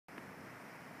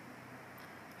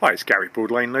Hi, it's Gary,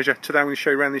 Broad Lane Leisure. Today I'm going to show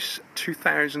you around this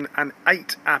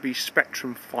 2008 Abbey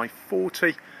Spectrum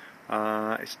 540.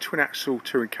 It's a twin axle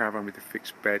touring caravan with a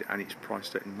fixed bed and it's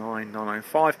priced at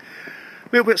 $9,995. A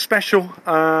little bit special.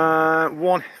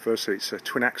 Firstly it's a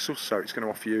twin axle, so it's going to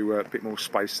offer you a bit more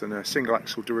space than a single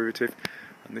axle derivative.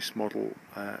 And this model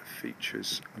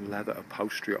features leather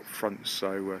upholstery up front,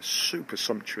 so super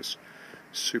sumptuous,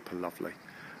 super lovely.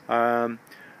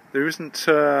 There isn't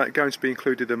going to be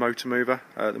included a motor mover.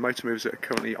 The motor movers that are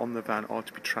currently on the van are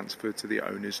to be transferred to the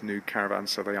owner's new caravan,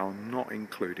 so they are not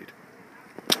included.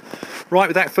 Right,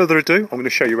 without further ado, I'm going to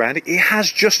show you around it. It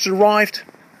has just arrived.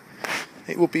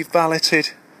 It will be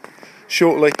valeted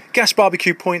shortly. Gas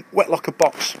barbecue point, wet locker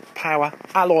box, power,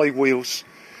 alloy wheels,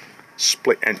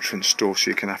 split entrance door so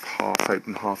you can have half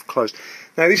open, half closed.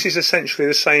 Now this is essentially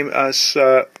the same as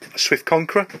Swift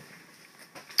Conqueror,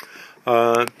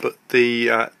 but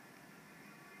the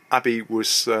Abbey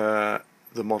was the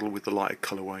model with the lighter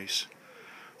colourways.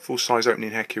 Full size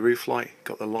opening Hecky roof light,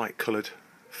 got the light coloured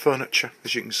furniture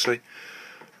as you can see.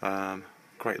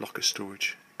 Great locker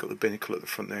storage, got the binnacle at the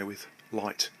front there with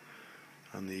light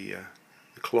and the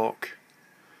clock.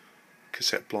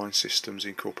 Cassette blind systems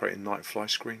incorporating night fly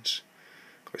screens.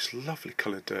 Got this lovely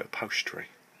coloured upholstery.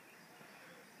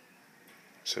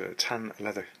 It's a tan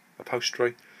leather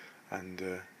upholstery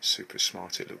and super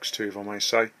smart it looks too, if I may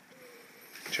say.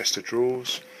 Chest of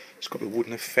drawers. It's got the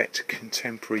wooden effect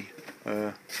contemporary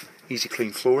easy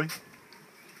clean flooring.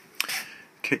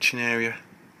 Kitchen area,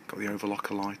 got the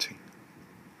overlocker lighting.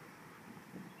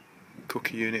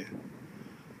 Cooker unit,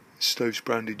 stoves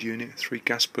branded unit, 3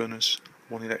 gas burners,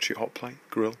 1 electric hot plate,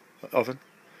 grill, oven.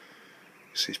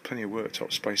 You see there's plenty of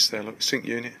worktop space there, look, sink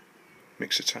unit,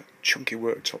 mixer tap, chunky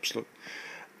worktops, look.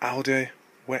 Alde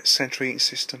wet central heating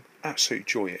system, absolute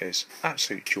joy it is,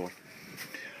 absolute joy.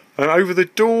 Over the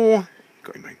door, you've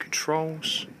got your main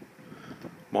controls,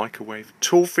 microwave,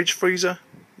 tall fridge freezer.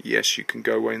 Yes, you can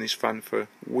go away in this van for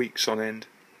weeks on end.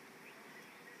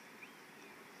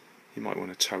 You might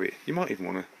want to tow it, you might even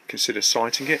want to consider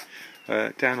sighting it.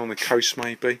 Down on the coast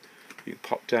maybe, you can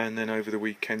pop down then over the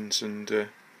weekends and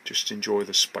just enjoy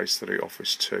the space that it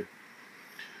offers too.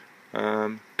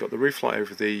 Got the roof light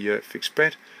over the fixed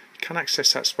bed. You can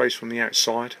access that space from the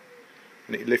outside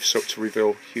and it lifts up to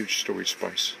reveal huge storage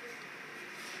space.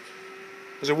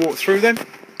 As I walk through then,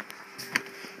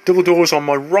 double doors on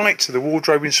my right to the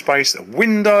wardrobing space, the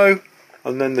window,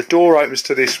 and then the door opens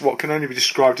to this what can only be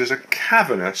described as a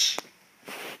cavernous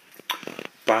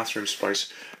bathroom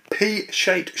space.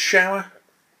 P-shaped shower,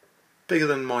 bigger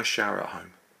than my shower at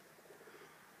home.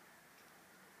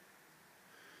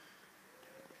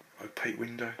 Opaque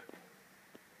window.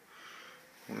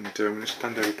 What I'm going to do, I'm going to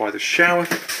stand over by the shower.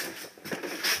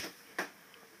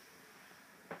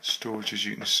 Storage as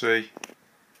you can see.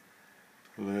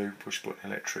 Loo, push button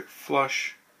electric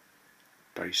flush,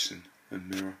 basin and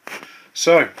mirror.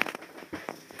 So,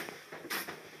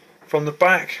 from the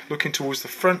back, looking towards the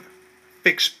front,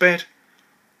 fixed bed,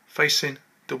 facing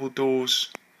double doors,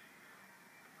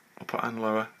 upper and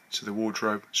lower to the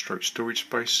wardrobe stroke storage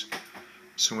space.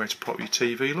 Somewhere to pop your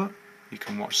TV, look. You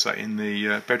can watch that in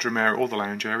the bedroom area or the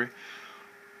lounge area.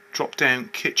 Drop down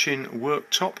kitchen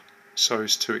worktop so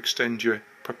as to extend your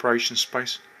preparation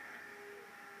space.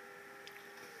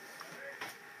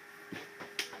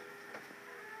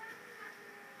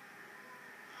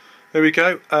 There we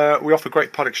go. We offer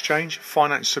great part exchange,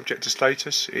 finance subject to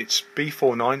status. It's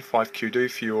B495QD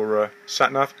for your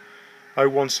sat-nav,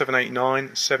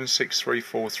 01789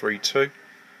 763432.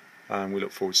 We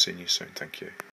look forward to seeing you soon. Thank you.